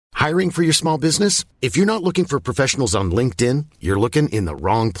Hiring for your small business? If you're not looking for professionals on LinkedIn, you're looking in the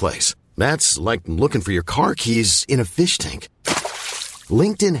wrong place. That's like looking for your car keys in a fish tank.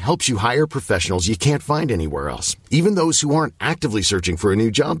 LinkedIn helps you hire professionals you can't find anywhere else, even those who aren't actively searching for a new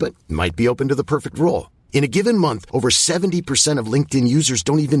job but might be open to the perfect role. In a given month, over 70% of LinkedIn users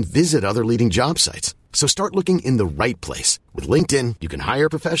don't even visit other leading job sites. So start looking in the right place. With LinkedIn, you can hire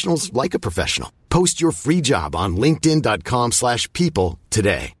professionals like a professional. Post your free job on linkedin.com/people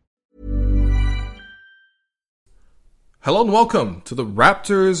today. Hello and welcome to the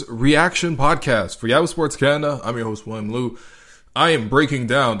Raptors Reaction Podcast. For Yahoo Sports Canada, I'm your host, William Liu. I am breaking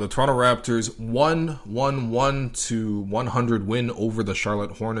down the Toronto Raptors 111-100 win over the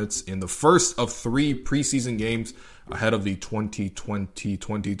Charlotte Hornets in the first of three preseason games ahead of the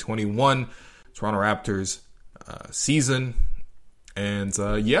 2020-2021 Toronto Raptors season. And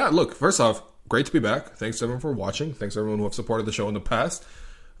look, first off, great to be back. Thanks to everyone for watching. Thanks to everyone who have supported the show in the past.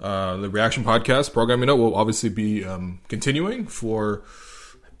 The Reaction Podcast program, will obviously be continuing for,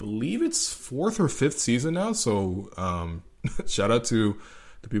 I believe it's fourth or fifth season now. So shout out to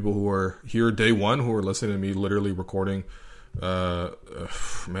the people who are here day one, who are listening to me literally recording a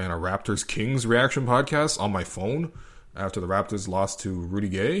Raptors Kings reaction podcast on my phone after the Raptors lost to Rudy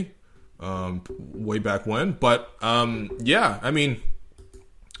Gay way back when. But fun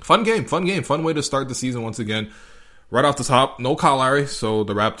game, fun way to start the season once again. Right off the top, no Kyle Lowry, so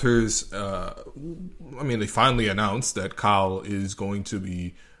the Raptors, they finally announced that Kyle is going to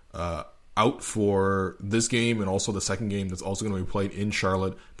be out for this game and also the second game that's also going to be played in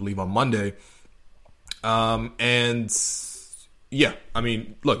Charlotte, I believe on Monday. Look, you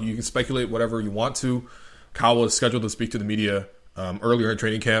can speculate whatever you want to. Kyle was scheduled to speak to the media earlier in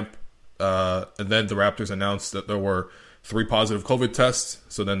training camp, and then the Raptors announced that there were 3 positive COVID tests,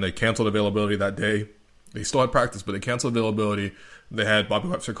 so then they canceled availability that day. They still had practice, but they canceled availability. They had Bobby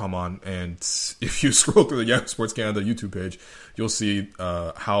Webster come on, and if you scroll through the Yahoo Sports Canada YouTube page, you'll see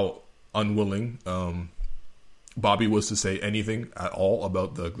how unwilling Bobby was to say anything at all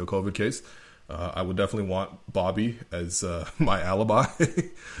about the COVID case. I would definitely want Bobby as my alibi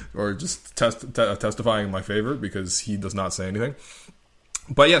or just testifying in my favor, because he does not say anything.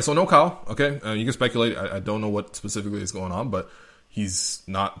 But yeah, so no Kyle. Okay, you can speculate. I don't know what specifically is going on, but he's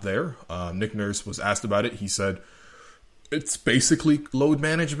not there. Nick Nurse was asked about it. He said it's basically load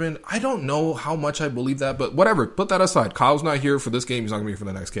management. I don't know how much I believe that, but whatever. Put that aside. Kyle's not here for this game. He's not going to be here for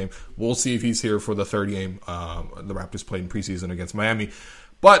the next game. We'll see if he's here for the third game the Raptors played in preseason against Miami.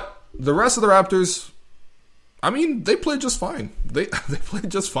 But the rest of the Raptors, they played just fine. They played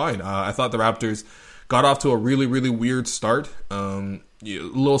just fine. I thought the Raptors got off to a really, really weird start. A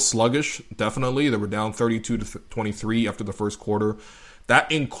little sluggish, definitely. They were down 32-23 after the first quarter.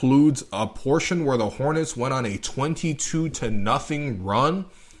 That includes a portion where the Hornets went on a 22-0 run,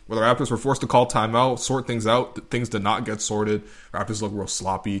 where the Raptors were forced to call timeout, sort things out. Things did not get sorted. Raptors looked real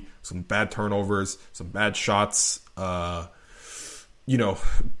sloppy. Some bad turnovers, some bad shots. Poor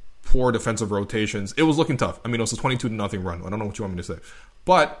defensive rotations. It was looking tough. It was a 22-0 run. I don't know what you want me to say.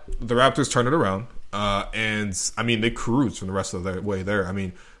 But the Raptors turned it around. They cruised from the rest of the way there.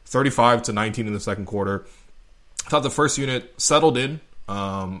 35-19 in the second quarter. I thought the first unit settled in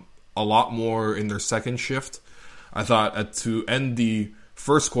a lot more in their second shift. I thought to end the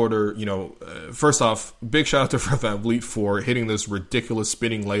first quarter, first off, big shout out to Fred VanVleet for hitting this ridiculous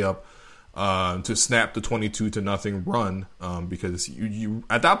spinning layup to snap the 22-0 run, because you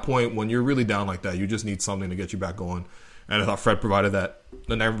at that point, when you're really down like that, you just need something to get you back going. And I thought Fred provided that.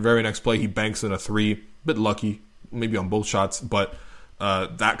 The very next play, he banks in a 3. Bit lucky, maybe on both shots, but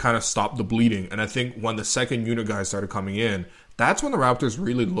that kind of stopped the bleeding. And I think when the second unit guys started coming in, that's when the Raptors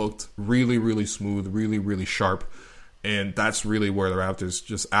really looked really, really smooth, really, really sharp. And that's really where the Raptors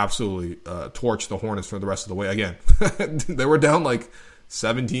just absolutely torched the Hornets for the rest of the way. Again, they were down like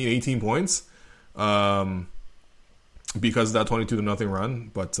 17, 18 points because of that 22-0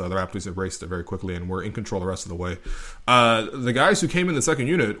 run, but the Raptors embraced it very quickly and were in control the rest of the way. The guys who came in the second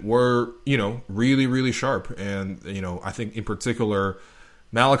unit were, really, really sharp. And, I think in particular,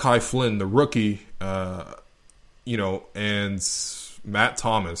 Malachi Flynn, the rookie, and Matt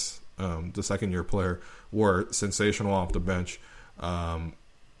Thomas, the second-year player, were sensational off the bench.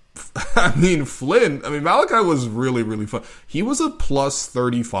 Flynn, Malachi was really, really fun. He was a plus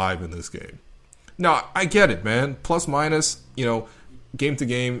 35 in this game. Now, I get it, man. Plus minus, game to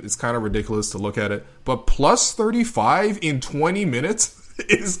game, it's kind of ridiculous to look at it. But plus 35 in 20 minutes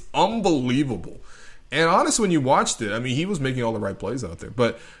is unbelievable. And honestly, when you watched it, he was making all the right plays out there.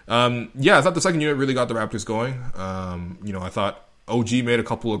 But, I thought the second unit really got the Raptors going. I thought OG made a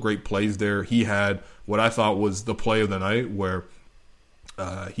couple of great plays there. He had what I thought was the play of the night where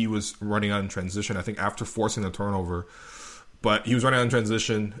he was running on transition, I think, after forcing the turnover. But he was running on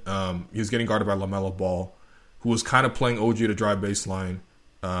transition. He was getting guarded by LaMelo Ball, who was kind of playing OG to drive baseline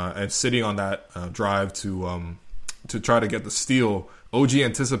and sitting on that drive to try to get the steal. OG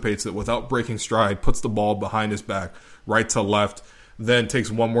anticipates it without breaking stride, puts the ball behind his back, right to left, then takes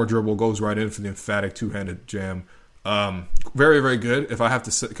one more dribble, goes right in for the emphatic two-handed jam. Very, very good. If I have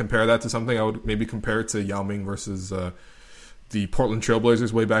to compare that to something, I would maybe compare it to Yao Ming versus the Portland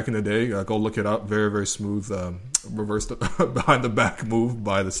Trailblazers way back in the day. Go look it up. Very, very smooth reverse behind the back move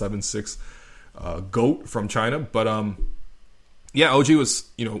by the 7'6" GOAT from China. But yeah, OG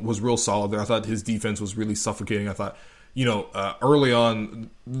was real solid there. I thought his defense was really suffocating. I thought, early on,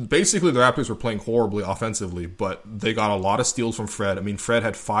 basically the Raptors were playing horribly offensively, but they got a lot of steals from Fred. I mean, Fred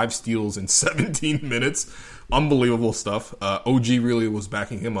had 5 steals in 17 minutes. Unbelievable stuff. OG really was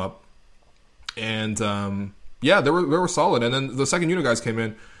backing him up. And yeah, they were solid. And then the second unit guys came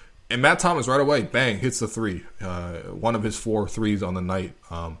in, and Matt Thomas right away, bang, hits the 3. One of his 4 threes on the night.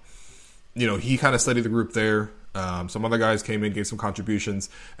 He kind of steadied the group there. Some other guys came in, gave some contributions.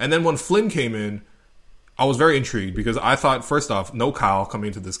 And then when Flynn came in, I was very intrigued because I thought, first off, no Kyle coming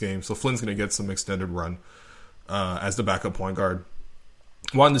into this game, so Flynn's going to get some extended run as the backup point guard.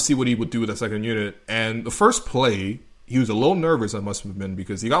 Wanted to see what he would do with that second unit. And the first play, he was a little nervous, I must have been,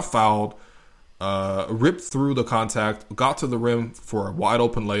 because he got fouled, ripped through the contact, got to the rim for a wide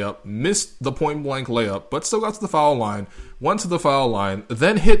open layup, missed the point blank layup, but still got to the foul line, went to the foul line,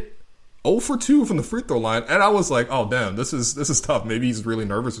 then hit 0 for 2 from the free throw line. And I was like, oh, damn, this is tough. Maybe he's really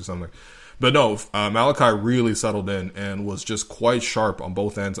nervous or something. But no, Malachi really settled in and was just quite sharp on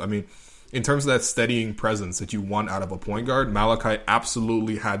both ends. I mean, in terms of that steadying presence that you want out of a point guard, Malachi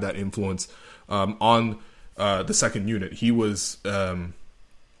absolutely had that influence on the second unit. He was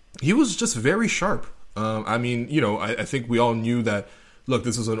just very sharp. I mean, I think we all knew that, look,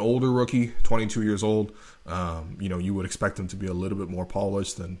 this is an older rookie, 22 years old. You would expect him to be a little bit more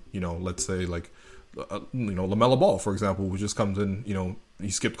polished than, let's say like, LaMelo Ball, for example, who just comes in, he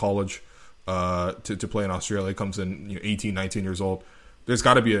skipped college to play in Australia, comes in 18, 19 years old. There's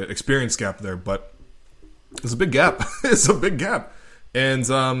got to be an experience gap there, but it's a big gap. It's a big gap. And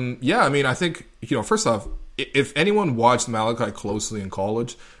I mean, I think, first off, if anyone watched Malachi closely in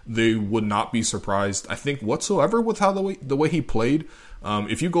college, they would not be surprised, I think, whatsoever with how the way he played.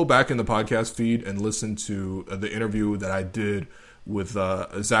 If you go back in the podcast feed and listen to the interview that I did with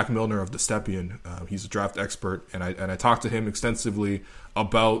Zach Milner of the Stepien, he's a draft expert, and I talked to him extensively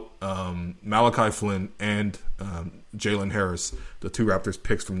about Malachi Flynn and Jalen Harris, the 2 Raptors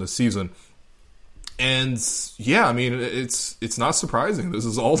picks from this season. And yeah, I mean, it's not surprising. This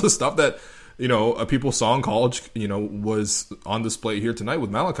is all the stuff that people saw in college, was on display here tonight with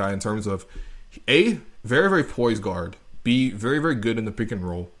Malachi in terms of A, very, very poised guard, B, very, very good in the pick and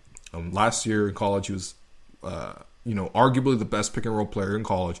roll. Last year in college, he was, arguably the best pick and roll player in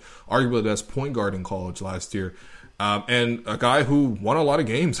college, arguably the best point guard in college last year, and a guy who won a lot of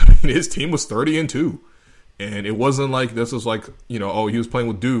games. I mean, his team was 30-2. And it wasn't like this was like, he was playing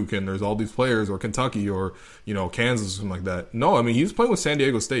with Duke and there's all these players, or Kentucky or, Kansas or something like that. No, I mean, he was playing with San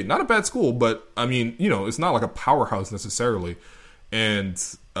Diego State. Not a bad school, but I mean, it's not like a powerhouse necessarily. And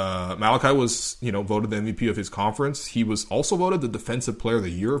Malachi was, voted the MVP of his conference. He was also voted the Defensive Player of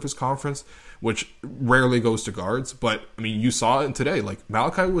the Year of his conference, which rarely goes to guards. But I mean, you saw it today. Like,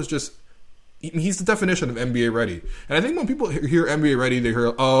 Malachi was just, he's the definition of NBA ready. And I think when people hear NBA ready, they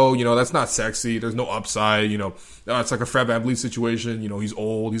hear, that's not sexy. There's no upside. It's like a Fred VanVleet situation. He's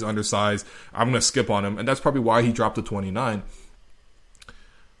old. He's undersized. I'm going to skip on him. And that's probably why he dropped to 29.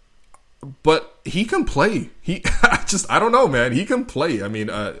 But he can play. I don't know, man. He can play. I mean,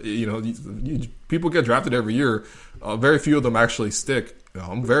 people get drafted every year. Very few of them actually stick.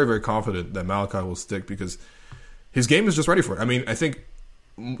 I'm very, very confident that Malachi will stick because his game is just ready for it. I mean, I think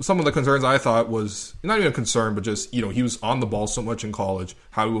some of the concerns I thought was not even a concern, but just, he was on the ball so much in college.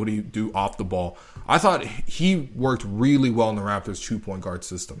 How would he do off the ball? I thought he worked really well in the Raptors 2-point guard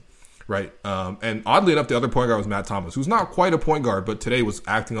system, right? And oddly enough, the other point guard was Matt Thomas, who's not quite a point guard, but today was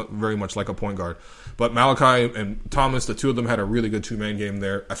acting very much like a point guard. But Malachi and Thomas, the two of them had a really good 2-man game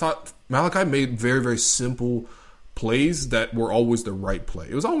there. I thought Malachi made very, very simple plays that were always the right play.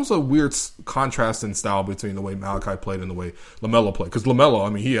 It was almost a weird contrast in style between the way Malachi played and the way LaMelo played. Because LaMelo, I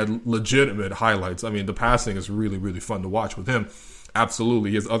mean, he had legitimate highlights. I mean, the passing is really, really fun to watch with him. Absolutely.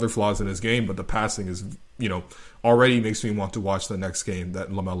 He has other flaws in his game, but the passing is, already makes me want to watch the next game that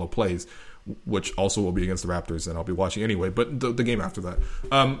LaMelo plays, which also will be against the Raptors, and I'll be watching anyway, but the game after that.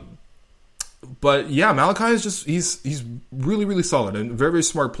 But yeah, Malachi is just, he's really, really solid and very, very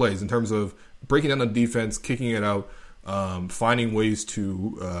smart plays in terms of breaking down the defense, kicking it out, finding ways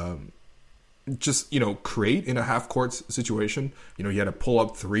to just, create in a half-court situation. He had a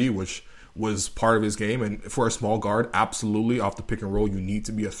pull-up three, which was part of his game. And for a small guard, absolutely, off the pick and roll, you need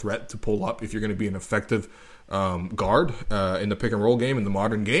to be a threat to pull up if you're going to be an effective guard in the pick and roll game, in the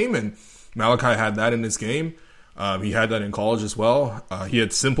modern game. And Malachi had that in his game. He had that in college as well. He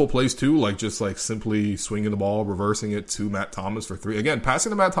had simple plays too, like simply swinging the ball, reversing it to Matt Thomas for three. Again,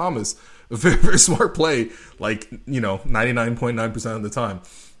 passing to Matt Thomas, a very, very smart play, 99.9% of the time.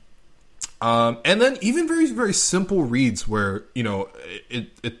 And then even very, very simple reads where,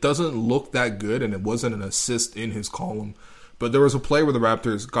 it doesn't look that good and it wasn't an assist in his column. But there was a play where the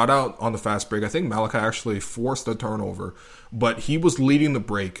Raptors got out on the fast break. I think Malachi actually forced a turnover, but he was leading the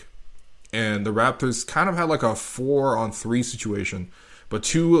break. And the Raptors kind of had like a 4-on-3 situation. But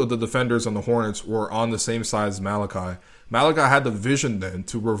two of the defenders on the Hornets were on the same side as Malachi. Malachi had the vision then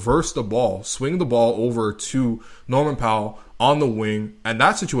to reverse the ball, swing the ball over to Norman Powell on the wing. And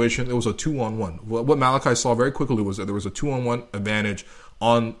that situation, it was a 2-on-1. What Malachi saw very quickly was that there was a 2-on-1 advantage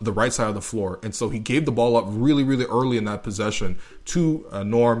on the right side of the floor. And so he gave the ball up really, really early in that possession to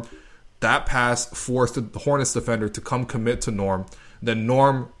Norm. That pass forced the Hornets defender to come commit to Norm. Then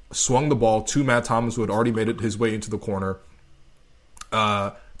Norm swung the ball to Matt Thomas, who had already made it his way into the corner.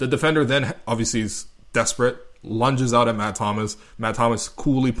 The defender then obviously is desperate, lunges out at Matt Thomas. Matt Thomas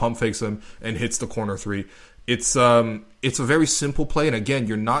coolly pump fakes him and hits the corner three. It's a very simple play, and again,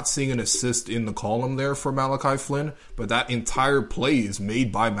 you're not seeing an assist in the column there for Malachi Flynn, but that entire play is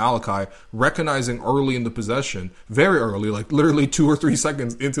made by Malachi, recognizing early in the possession, very early, like literally 2 or 3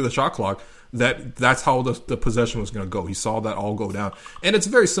 seconds into the shot clock, that's how the possession was going to go. He saw that all go down, and it's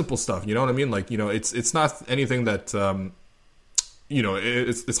very simple stuff. You know what I mean? It's not anything that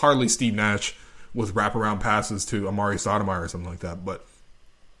it's hardly Steve Nash with wraparound passes to Amari Stoudemire or something like that. But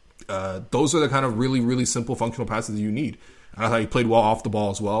those are the kind of really, really simple functional passes you need. And I thought he played well off the ball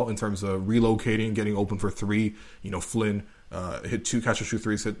as well in terms of relocating, getting open for three. Flynn hit 2 catch-and-shoot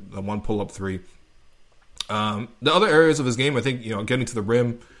threes, hit 1 pull-up three. The other areas of his game, I think, getting to the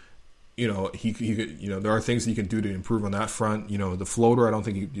rim. He there are things he can do to improve on that front. The floater, I don't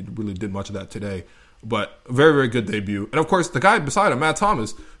think he really did much of that today, but very, very good debut. And of course, the guy beside him, Matt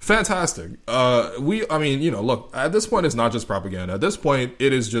Thomas, fantastic. Look, at this point, it's not just propaganda. At this point,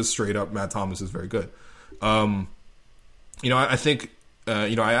 it is just straight up Matt Thomas is very good. I think,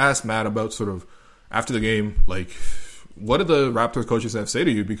 I asked Matt about sort of after the game, like, what did the Raptors coaching staff say to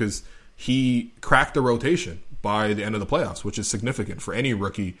you? Because he cracked the rotation by the end of the playoffs, which is significant for any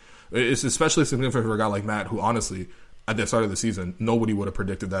rookie. It's especially significant for a guy like Matt, who honestly, at the start of the season, nobody would have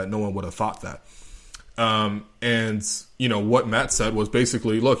predicted that. No one would have thought that. What Matt said was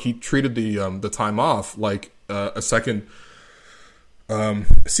basically, look, he treated the time off like a second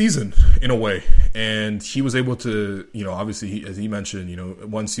season in a way. And he was able to, obviously, as he mentioned,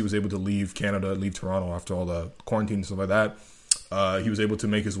 once he was able to leave Canada, leave Toronto after all the quarantine and stuff like that, he was able to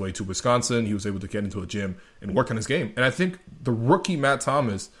make his way to Wisconsin. He was able to get into a gym and work on his game. And I think the rookie Matt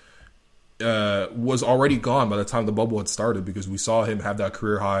Thomas was already gone by the time the bubble had started, because we saw him have that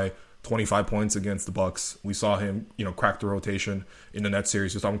career high 25 points against the Bucks. We saw him, crack the rotation in the Nets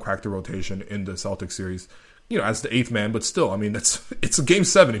series. We saw him crack the rotation in the Celtics series, as the 8th man. But still, it's a Game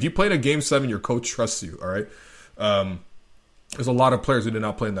 7. If you play in a Game 7, your coach trusts you, all right? There's a lot of players who did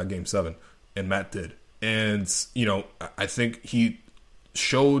not play in that Game 7, and Matt did. And, I think he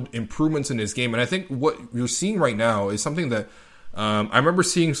showed improvements in his game. And I think what you're seeing right now is something that I remember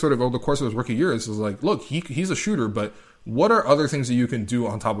seeing sort of over the course of his rookie years. It was like, look, he's a shooter, but what are other things that you can do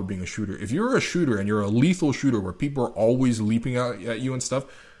on top of being a shooter? If you're a shooter and you're a lethal shooter where people are always leaping out at you and stuff,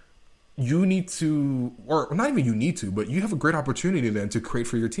 you need to, or not even you need to, but you have a great opportunity then to create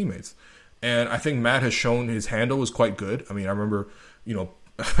for your teammates. And I think Matt has shown his handle was quite good. I remember,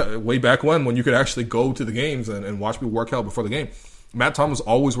 way back when you could actually go to the games and watch people work out before the game. Matt Thomas was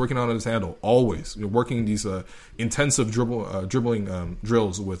always working on his handle, always working these intensive dribbling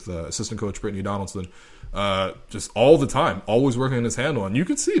drills with assistant coach Brittany Donaldson, just all the time, always working on his handle. And you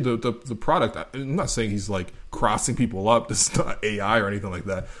can see the product. I'm not saying he's like crossing people up. This is not AI or anything like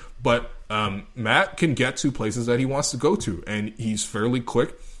that. But Matt can get to places that he wants to go to, and he's fairly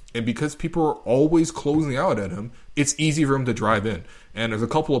quick. And because people are always closing out at him, it's easy for him to drive in. And there's a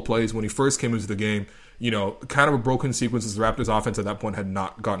couple of plays when he first came into the game, kind of a broken sequence as the Raptors offense at that point had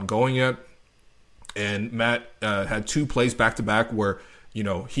not gotten going yet. And Matt had 2 plays back-to-back where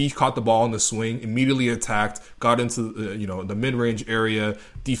He caught the ball in the swing, immediately attacked, got into the mid-range area.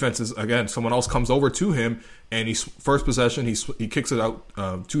 Defenses, again, someone else comes over to him, and he's first possession, he kicks it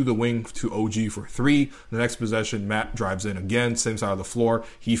out to the wing to OG for 3. The next possession, Matt drives in again, same side of the floor.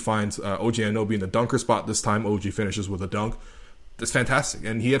 He finds OG Anunoby in the dunker spot. This time, OG finishes with a dunk. That's fantastic,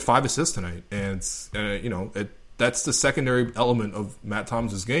 and he had 5 assists tonight. And that's the secondary element of Matt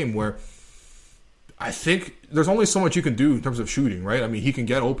Thomas' game, where I think there's only so much you can do in terms of shooting, right? I mean, he can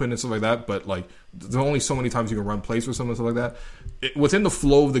get open and stuff like that, but like there's only so many times you can run plays for someone and stuff like that. Within the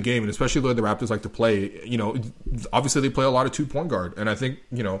flow of the game, and especially the way the Raptors like to play, obviously they play a lot of 2-point guard, and I think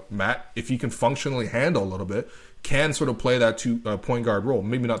Matt, if he can functionally handle a little bit, can sort of play that 2-point guard role.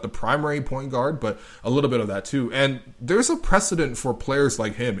 Maybe not the primary point guard, but a little bit of that too. And there's a precedent for players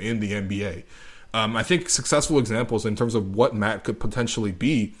like him in the NBA. I think successful examples in terms of what Matt could potentially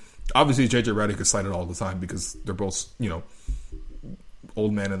be. Obviously, JJ Redick is cited all the time because they're both,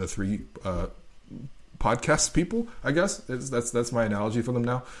 old man and the 3 podcast people, I guess. That's my analogy for them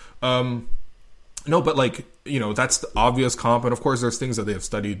now. No, but that's the obvious comp. And of course, there's things that they have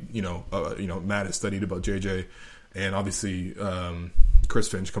studied, Matt has studied about JJ. And obviously, Chris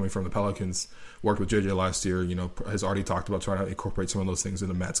Finch, coming from the Pelicans, worked with JJ last year, has already talked about trying to incorporate some of those things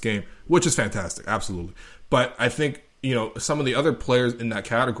into Matt's game, which is fantastic, absolutely. But I think, some of the other players in that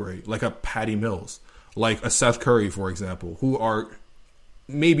category, like a Patty Mills, like a Seth Curry, for example, who are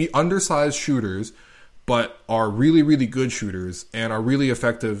maybe undersized shooters, but are really, really good shooters and are really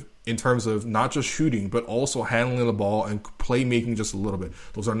effective in terms of not just shooting, but also handling the ball and playmaking just a little bit.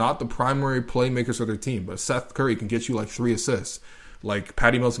 Those are not the primary playmakers of their team, but Seth Curry can get you like 3 assists. Like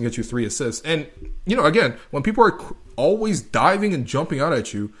Patty Mills can get you 3 assists. And, again, when people are always diving and jumping out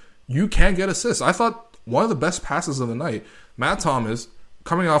at you, you can get assists. I thought one of the best passes of the night, Matt Thomas,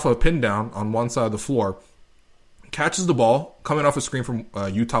 coming off a pin down on one side of the floor, catches the ball, coming off a screen from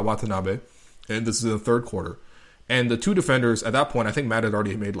Yuta Watanabe, and this is in the third quarter. And the 2 defenders, at that point, I think Matt had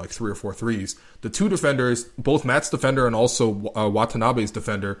already made like 3 or 4 threes. The 2 defenders, both Matt's defender and also Watanabe's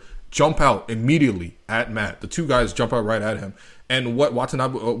defender, jump out immediately at Matt. The 2 guys jump out right at him. And what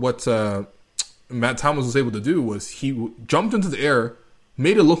Matt Thomas was able to do was he jumped into the air,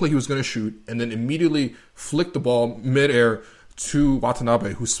 made it look like he was going to shoot, and then immediately flicked the ball midair to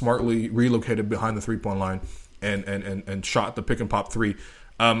Watanabe, who smartly relocated behind the 3-point line and shot the pick and pop 3.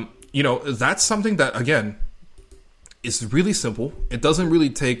 That's something that, again, is really simple. It doesn't really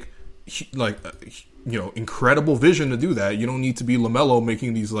take incredible vision to do that. You don't need to be LaMelo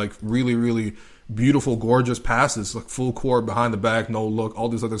making these like really, really beautiful, gorgeous passes, like full court, behind the back, no look, all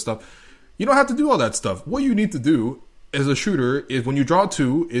this other stuff. You don't have to do all that stuff. What you need to do as a shooter is, when you draw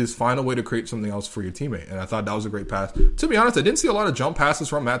 2, is find a way to create something else for your teammate. And I thought that was a great pass. To be honest, I didn't see a lot of jump passes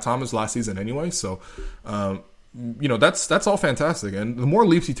from Matt Thomas last season anyway. So, that's all fantastic. And the more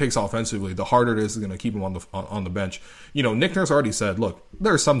leaps he takes offensively, the harder it is going to keep him on the bench. Nick Nurse already said, look,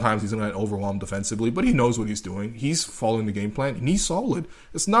 there are sometimes he's going to get overwhelmed defensively, but he knows what he's doing. He's following the game plan, and he's solid.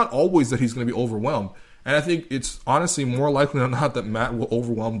 It's not always that he's going to be overwhelmed. And I think it's honestly more likely than not that Matt will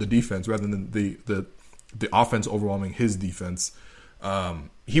overwhelm the defense rather than the offense overwhelming his defense.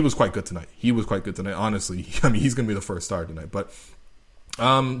 He was quite good tonight. Honestly. I mean, he's going to be the first star tonight. But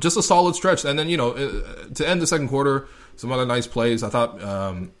just a solid stretch. And then, to end the second quarter, some other nice plays. I thought,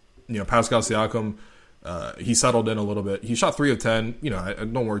 Pascal Siakam, he settled in a little bit. He shot 3 of 10. I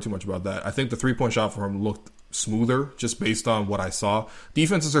don't worry too much about that. I think the 3-point shot for him looked smoother just based on what I saw.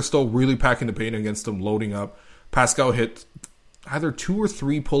 Defenses are still really packing the paint against him, loading up. Pascal hit either 2 or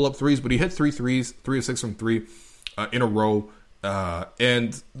 3 pull-up threes, but he hit 3 threes, 3 of 6 from 3 in a row.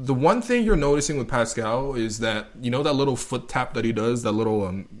 And the one thing you're noticing with Pascal is that, that little foot tap that he does, that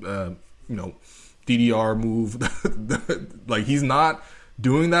little, DDR move, like he's not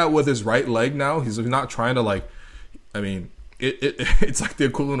doing that with his right leg now. He's not trying to it's like the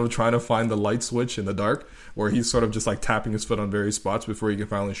equivalent of trying to find the light switch in the dark, where he's sort of just like tapping his foot on various spots before he can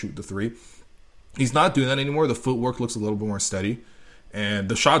finally shoot the 3. He's not doing that anymore. The footwork looks a little bit more steady, and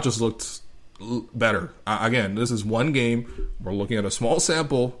the shot just looked better. Again, this is one game. We're looking at a small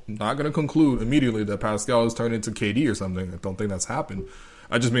sample. I'm not going to conclude immediately that Pascal has turned into KD or something. I don't think that's happened.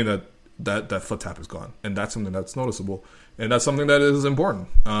 I just mean that foot tap is gone, and that's something that's noticeable, and that's something that is important.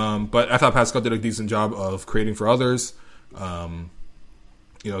 But I thought Pascal did a decent job of creating for others.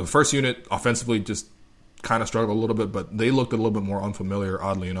 The first unit offensively just kind of struggled a little bit, but they looked a little bit more unfamiliar,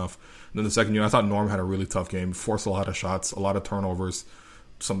 oddly enough. And then the second unit, I thought Norm had a really tough game, forced a lot of shots, a lot of turnovers,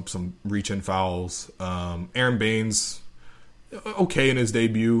 some reach-in fouls. Aaron Baines, okay in his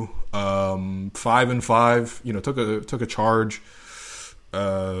debut, 5-5. Took a charge,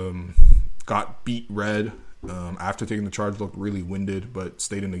 got beat red, after taking the charge, looked really winded, but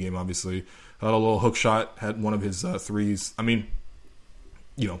stayed in the game, obviously. Had a little hook shot, had one of his threes. I mean,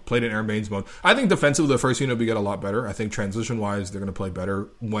 played in Aaron Baines mode. I think defensively, the first unit will get a lot better. I think transition-wise, they're going to play better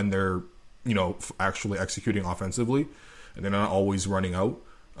when they're, actually executing offensively, and they're not always running out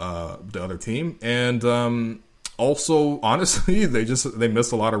the other team. And also, honestly, they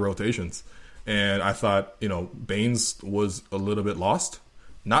missed a lot of rotations. And I thought, Baines was a little bit lost.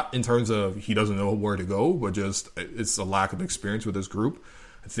 Not in terms of he doesn't know where to go, but just it's a lack of experience with this group.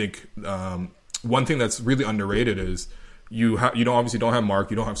 I think one thing that's really underrated is you obviously don't have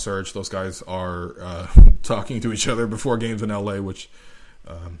Mark, you don't have Serge. Those guys are talking to each other before games in LA, which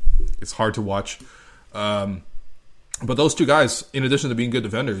it's hard to watch. But those two guys, in addition to being good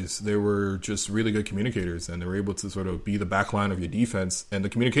defenders, they were just really good communicators, and they were able to sort of be the back line of your defense. And the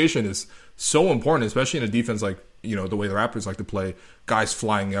communication is so important, especially in a defense like, the way the Raptors like to play, guys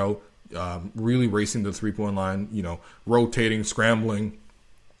flying out, really racing to the three-point line, rotating, scrambling.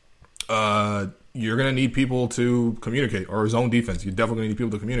 You're going to need people to communicate, or zone defense. You're definitely going to need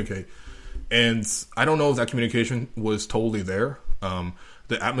people to communicate. And I don't know if that communication was totally there.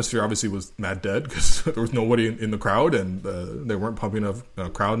 The atmosphere obviously was mad dead because there was nobody in the crowd, and they weren't pumping enough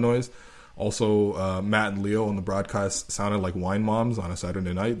crowd noise. Also, Matt and Leo on the broadcast sounded like wine moms on a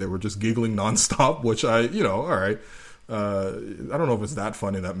Saturday night. They were just giggling nonstop, which all right. I don't know if it's that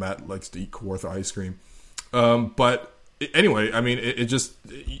funny that Matt likes to eat Kawartha ice cream. But anyway, I mean, it just,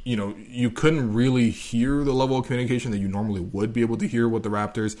 you couldn't really hear the level of communication that you normally would be able to hear with the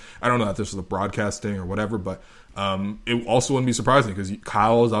Raptors. I don't know if this was a broadcasting or whatever, but it also wouldn't be surprising because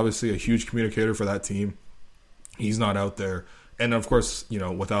Kyle is obviously a huge communicator for that team. He's not out there. And of course,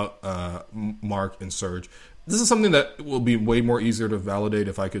 without Mark and Serge, this is something that will be way more easier to validate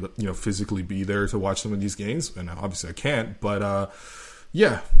if I could, physically be there to watch some of these games. And obviously I can't, but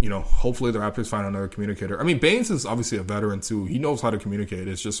hopefully the Raptors find another communicator. I mean, Baines is obviously a veteran too. He knows how to communicate.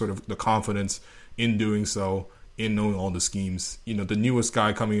 It's just sort of the confidence in doing so, in knowing all the schemes. The newest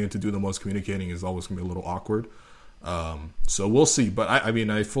guy coming in to do the most communicating is always going to be a little awkward. So we'll see. But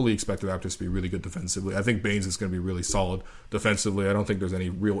I fully expect the Raptors to be really good defensively. I think Baines is going to be really solid defensively. I don't think there's any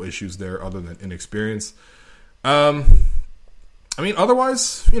real issues there other than inexperience. Otherwise,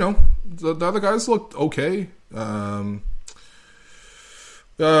 the other guys looked okay.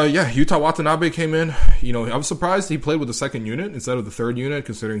 Yuta Watanabe came in. I was surprised he played with the second unit instead of the third unit,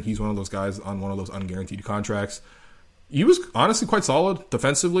 considering he's one of those guys on one of those unguaranteed contracts. He was honestly quite solid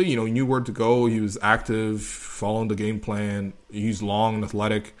defensively. He knew where to go. He was active, following the game plan. He's long and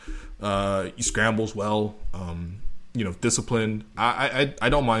athletic. He scrambles well. Disciplined. I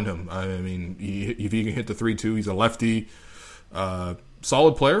don't mind him. I mean, if he can hit the 3-2, he's a lefty.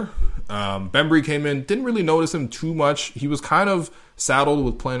 Solid player. Bembry came in. Didn't really notice him too much. He was kind of saddled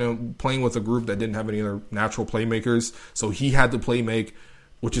with playing with a group that didn't have any other natural playmakers, so he had to play make,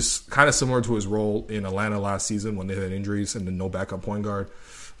 which is kind of similar to his role in Atlanta last season when they had injuries and then no backup point guard.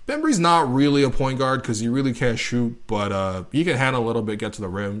 Bembry's not really a point guard because he really can't shoot, but he can handle a little bit, get to the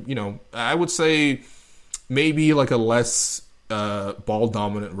rim. I would say maybe like a less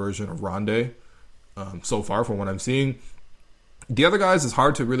ball-dominant version of Rondae so far from what I'm seeing. The other guys, it's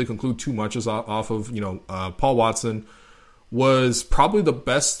hard to really conclude too much off of. Paul Watson was probably the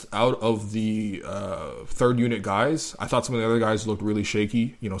best out of the third unit guys. I thought some of the other guys looked really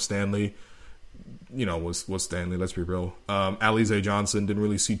shaky. Stanley, was Stanley, let's be real. Alize Johnson, didn't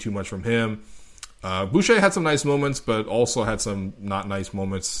really see too much from him. Boucher had some nice moments, but also had some not nice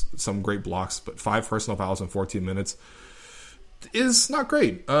moments, some great blocks, but 5 personal fouls in 14 minutes is not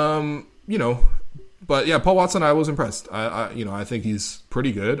great. But yeah, Paul Watson, I was impressed. I think he's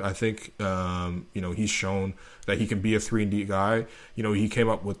pretty good. I think, he's shown that he can be a 3-and-D guy. He came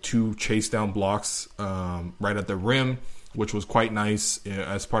up with 2 chase down blocks right at the rim, which was quite nice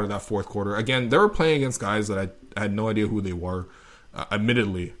as part of that fourth quarter. Again, they were playing against guys that I had no idea who they were.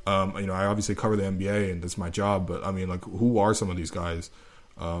 Admittedly, I obviously cover the NBA and that's my job, but who are some of these guys?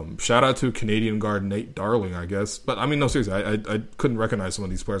 Shout out to Canadian guard Nate Darling, I guess. But no, seriously, I couldn't recognize some of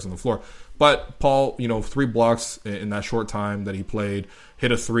these players on the floor. But Paul, 3 blocks in that short time that he played,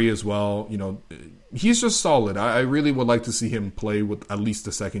 hit a 3 as well. He's just solid. I really would like to see him play with at least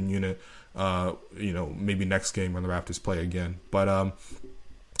the second unit. Maybe next game when the Raptors play again. But on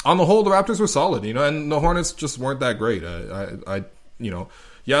the whole, the Raptors were solid. And the Hornets just weren't that great.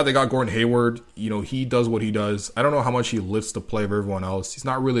 Yeah, they got Gordon Hayward. He does what he does. I don't know how much he lifts the play of everyone else. He's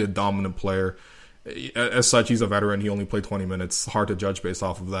not really a dominant player. As such, he's a veteran. He only played 20 minutes. Hard to judge based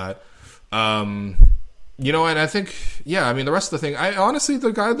off of that. And I think, the rest of the thing, honestly,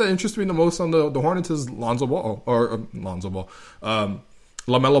 the guy that interests me the most on the Hornets is Lonzo Ball.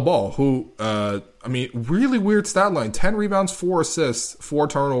 LaMelo Ball, who, really weird stat line. 10 rebounds, 4 assists, 4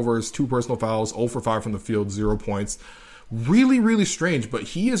 turnovers, 2 personal fouls, 0 for 5 from the field, 0 points. Really, really strange, but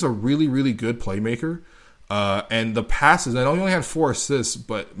he is a really, really good playmaker. And the passes, I know he only had 4 assists,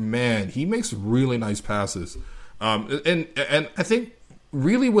 but man, he makes really nice passes. And I think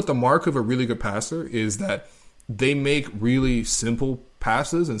really what the mark of a really good passer is that they make really simple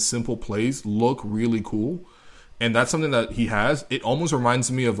passes and simple plays look really cool. And that's something that he has. It almost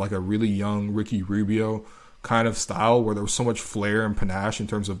reminds me of like a really young Ricky Rubio kind of style where there was so much flair and panache in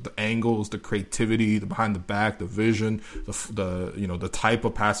terms of the angles, the creativity, the behind the back, the vision, the type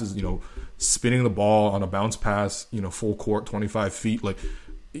of passes, spinning the ball on a bounce pass, full court, 25 feet. Like,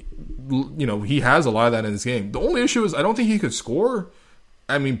 he has a lot of that in his game. The only issue is I don't think he could score.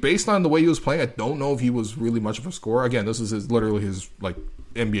 I mean, based on the way he was playing, I don't know if he was really much of a scorer. Again, this is literally his like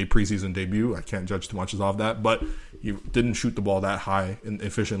NBA preseason debut. I can't judge too much off that, but he didn't shoot the ball that high and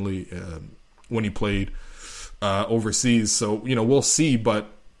efficiently when he played overseas. So, we'll see. But,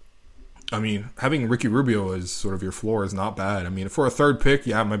 I mean, having Ricky Rubio as sort of your floor is not bad. I mean, for a third pick,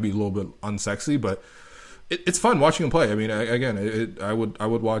 yeah, it might be a little bit unsexy, but it's fun watching him play. I mean, I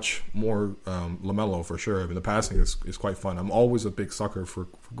would watch more LaMelo for sure. I mean, the passing is quite fun. I'm always a big sucker for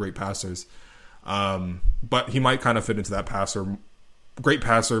great passers. But he might kind of fit into that great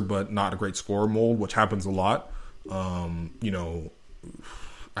passer, but not a great scorer mold, which happens a lot. I mean,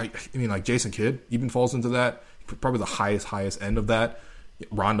 like Jason Kidd even falls into that. Probably the highest end of that.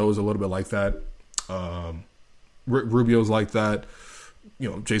 Rondo is a little bit like that. Rubio's like that.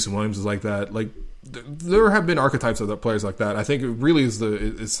 Jason Williams is like that. Like, there have been archetypes of the players like that. I think it really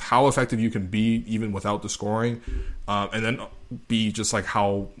is how effective you can be even without the scoring, and then be just like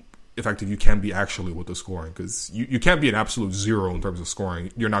how effective you can be actually with the scoring, because you can't be an absolute zero in terms of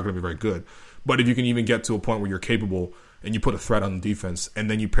scoring. You're not going to be very good. But if you can even get to a point where you're capable and you put a threat on the defense and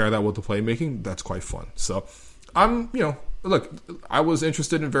then you pair that with the playmaking, that's quite fun. So look, I was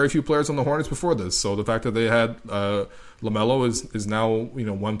interested in very few players on the Hornets before this. So the fact that they had LaMelo is now,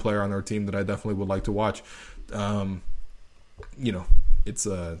 one player on their team that I definitely would like to watch. It's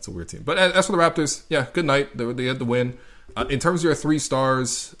a weird team. But as for the Raptors, yeah, good night. They had the win. In terms of your 3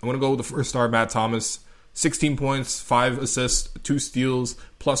 stars, I'm going to go with the first star, Matt Thomas. 16 points, 5 assists, 2 steals,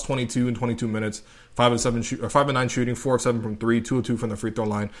 plus 22 in 22 minutes. 5 of 9 shooting, 4 of 7 from 3, 2 of 2 from the free throw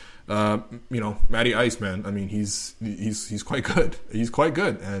line. Matty Ice, man. I mean, he's quite good. He's quite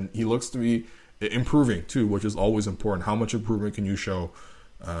good, and he looks to be improving too, which is always important. How much improvement can you show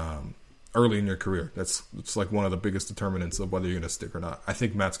early in your career? It's like one of the biggest determinants of whether you're going to stick or not. I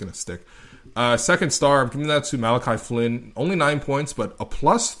think Matt's going to stick. Second star, I'm giving that to Malachi Flynn. Only 9 points, but a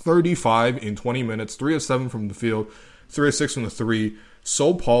plus 35 in 20 minutes. 3 of 7 from the field, 3 of 6 from the 3.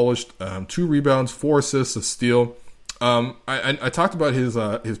 So polished. 2 rebounds, 4 assists, a steal. I talked about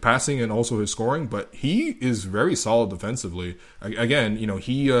his passing and also his scoring, but he is very solid defensively. Again,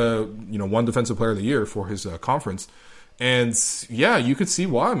 he won Defensive Player of the Year for his conference. And yeah, you could see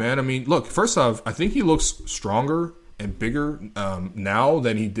why, man. I mean, look, first off, I think he looks stronger and bigger now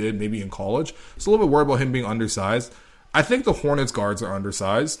than he did maybe in college. It's a little bit worried about him being undersized. I think the Hornets guards are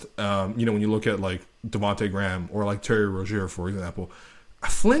undersized. When you look at like Devontae Graham or like Terry Rozier, for example.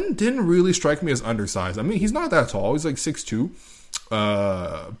 Flynn didn't really strike me as undersized. I mean, he's not that tall. He's like 6'2".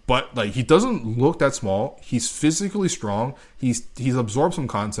 But like, he doesn't look that small. He's physically strong. He's absorbed some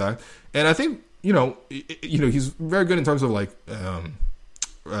contact. And I think, he's very good in terms of like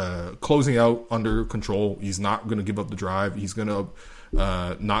closing out under control. He's not going to give up the drive. He's not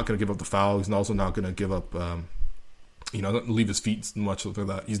going to give up the foul. He's also not going to give up, leave his feet much like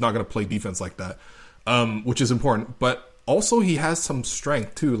that. He's not going to play defense like that, which is important. But also, he has some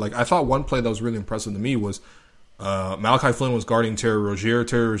strength, too. Like, I thought one play that was really impressive to me was Malachi Flynn was guarding Terry Rozier.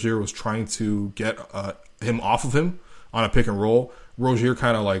 Terry Rozier was trying to get him off of him on a pick and roll. Rozier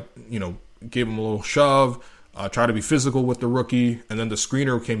kind of like, gave him a little shove, tried to be physical with the rookie. And then the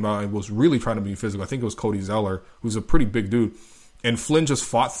screener came by and was really trying to be physical. I think it was Cody Zeller, who's a pretty big dude. And Flynn just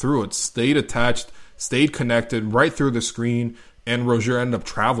fought through it, stayed attached, stayed connected right through the screen. And Rozier ended up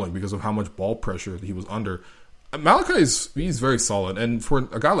traveling because of how much ball pressure he was under. Malachi he's very solid, and for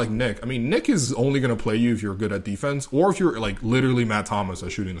a guy like Nick, I mean, Nick is only going to play you if you're good at defense, or if you're like literally Matt Thomas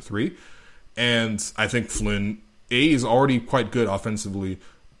at shooting the 3. And I think Flynn is already quite good offensively,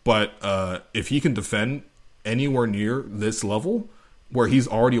 but if he can defend anywhere near this level, where he's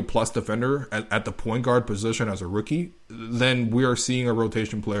already a plus defender at the point guard position as a rookie, then we are seeing a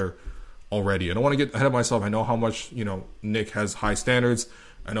rotation player already. I don't want to get ahead of myself. I know how much Nick has high standards.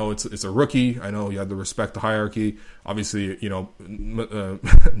 I know it's a rookie. I know you have to respect the hierarchy. Obviously,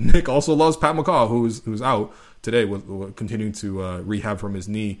 Nick also loves Pat McCaw, who's out today with continuing to rehab from his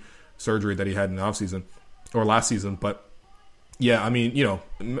knee surgery that he had in the offseason or last season. But yeah, I mean,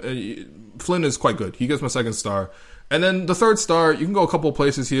 Flynn is quite good. He gets my second star. And then the third star, you can go a couple of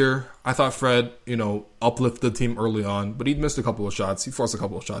places here. I thought Fred, uplifted the team early on, but he missed a couple of shots. He forced a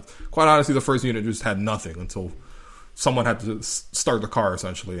couple of shots. Quite honestly, the first unit just had nothing until someone had to start the car,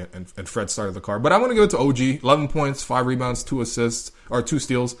 essentially, and Fred started the car. But I'm going to give it to OG. 11 points, 5 rebounds, 2 assists, or 2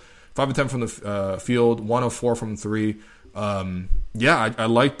 steals, 5 of 10 from the field, 1 of 4 from 3. I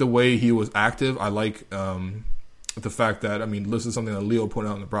like the way he was active. I like the fact that, this is something that Leo put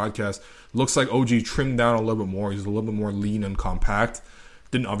out in the broadcast. Looks like OG trimmed down a little bit more. He's a little bit more lean and compact.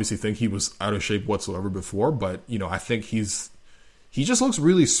 Didn't obviously think he was out of shape whatsoever before, but, I think he just looks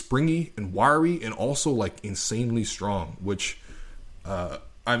really springy and wiry and also, insanely strong, which,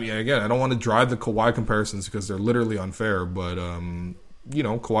 again, I don't want to drive the Kawhi comparisons because they're literally unfair, but,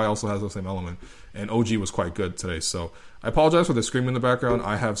 Kawhi also has the same element, and OG was quite good today, so I apologize for the screaming in the background.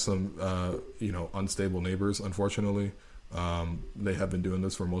 I have some, unstable neighbors, unfortunately. They have been doing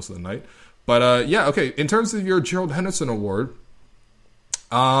this for most of the night. But, okay, in terms of your Gerald Henderson Award,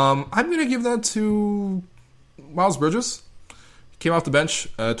 I'm going to give that to Miles Bridges. Came off the bench,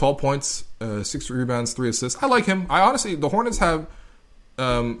 12 points, 6 rebounds, 3 assists. I like him. The Hornets have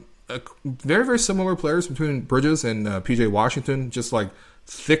very, very similar players between Bridges and PJ Washington, just like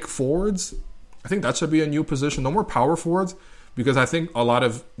thick forwards. I think that should be a new position. No more power forwards, because I think a lot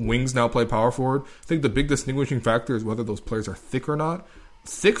of wings now play power forward. I think the big distinguishing factor is whether those players are thick or not.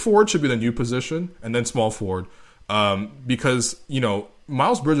 Thick forward should be the new position, and then small forward. Because,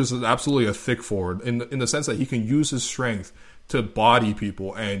 Miles Bridges is absolutely a thick forward in the sense that he can use his strength to body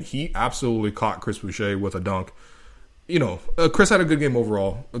people, and he absolutely caught Chris Boucher with a dunk. Chris had a good game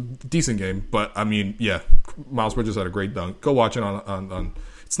overall, a decent game, but Miles Bridges had a great dunk. Go watch it on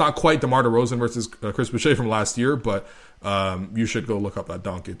it's not quite DeMar DeRozan versus Chris Boucher from last year, but you should go look up that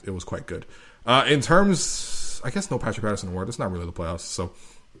dunk. It was quite good. In terms, I guess no Patrick Patterson Award. It's not really the playoffs, so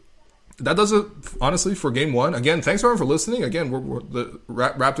that does it, honestly, for Game 1. Again, thanks everyone for listening. Again, the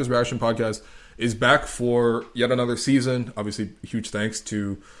Raptors Reaction Podcast is back for yet another season. Obviously, huge thanks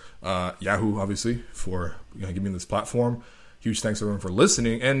to Yahoo, obviously, for giving me this platform. Huge thanks everyone for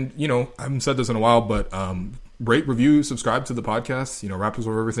listening. And, I haven't said this in a while, but rate, review, subscribe to the podcast. Raptors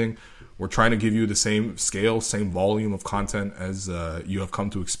Over Everything. We're trying to give you the same scale, same volume of content as you have come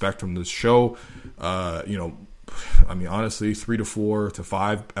to expect from this show. Honestly, 3 to 4 to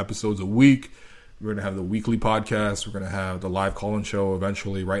 5 episodes a week. We're going to have the weekly podcast. We're going to have the live call-in show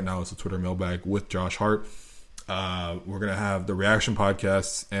eventually. Right now, it's a Twitter mailbag with Josh Hart. We're going to have the reaction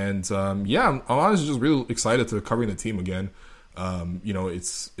podcasts. And, I'm honestly just really excited to covering the team again.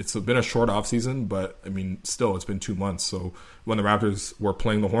 It's been a short off season, but still, it's been 2 months. So when the Raptors were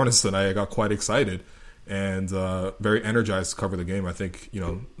playing the Hornets tonight, I got quite excited and very energized to cover the game. I think,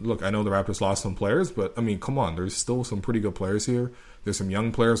 look, I know the Raptors lost some players, but come on, there's still some pretty good players here. There's some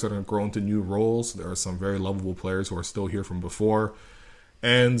young players that have grown to new roles. There are some very lovable players who are still here from before.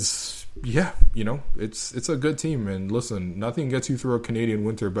 And it's a good team. And listen, nothing gets you through a Canadian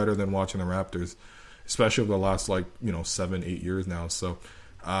winter better than watching the Raptors, especially over the last 7-8 years now. So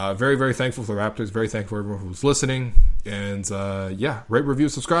very, very thankful for the Raptors. Very thankful for everyone who's listening. And rate, review,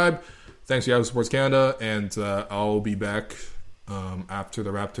 subscribe. Thanks to Yahoo Sports Canada. And I'll be back after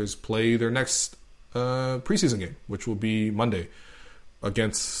the Raptors play their next preseason game, which will be Monday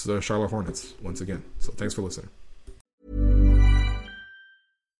against the Charlotte Hornets once again. So thanks for listening.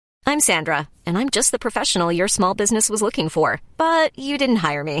 I'm Sandra, and I'm just the professional your small business was looking for. But you didn't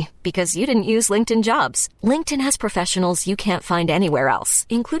hire me because you didn't use LinkedIn Jobs. LinkedIn has professionals you can't find anywhere else,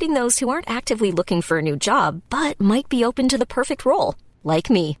 including those who aren't actively looking for a new job, but might be open to the perfect role,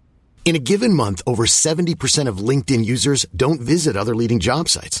 like me. In a given month, over 70% of LinkedIn users don't visit other leading job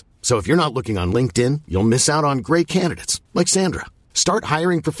sites. So if you're not looking on LinkedIn, you'll miss out on great candidates like Sandra. Start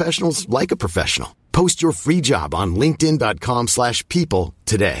hiring professionals like a professional. Post your free job on linkedin.com/people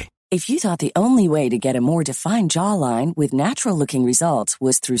today. If you thought the only way to get a more defined jawline with natural-looking results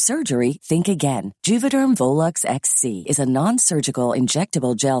was through surgery, think again. Juvederm Volux XC is a non-surgical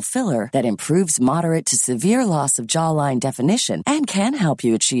injectable gel filler that improves moderate to severe loss of jawline definition and can help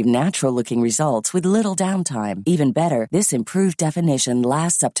you achieve natural-looking results with little downtime. Even better, this improved definition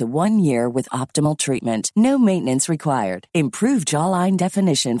lasts up to 1 year with optimal treatment. No maintenance required. Improve jawline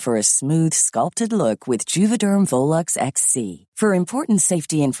definition for a smooth, sculpted look with Juvederm Volux XC. For important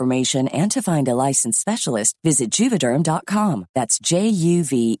safety information and to find a licensed specialist, visit Juvederm.com. That's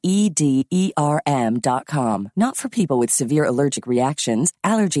JUVEDERM.com. Not for people with severe allergic reactions,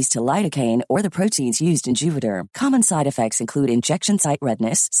 allergies to lidocaine, or the proteins used in Juvederm. Common side effects include injection site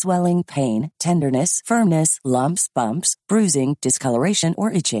redness, swelling, pain, tenderness, firmness, lumps, bumps, bruising, discoloration,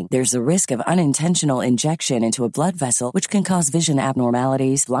 or itching. There's a risk of unintentional injection into a blood vessel, which can cause vision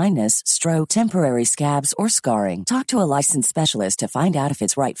abnormalities, blindness, stroke, temporary scabs, or scarring. Talk to a licensed specialist to find out if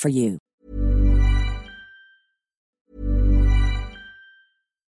it's right for you.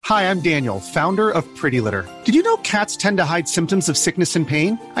 Hi, I'm Daniel, founder of Pretty Litter. Did you know cats tend to hide symptoms of sickness and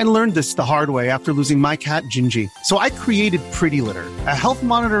pain? I learned this the hard way after losing my cat, Gingy. So I created Pretty Litter, a health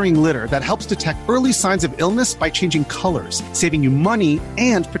monitoring litter that helps detect early signs of illness by changing colors, saving you money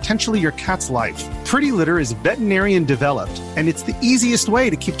and potentially your cat's life. Pretty Litter is veterinarian developed, and it's the easiest way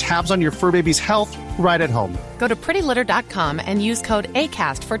to keep tabs on your fur baby's health right at home. Go to prettylitter.com and use code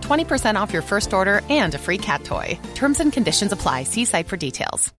ACAST for 20% off your first order and a free cat toy. Terms and conditions apply. See site for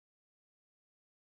details.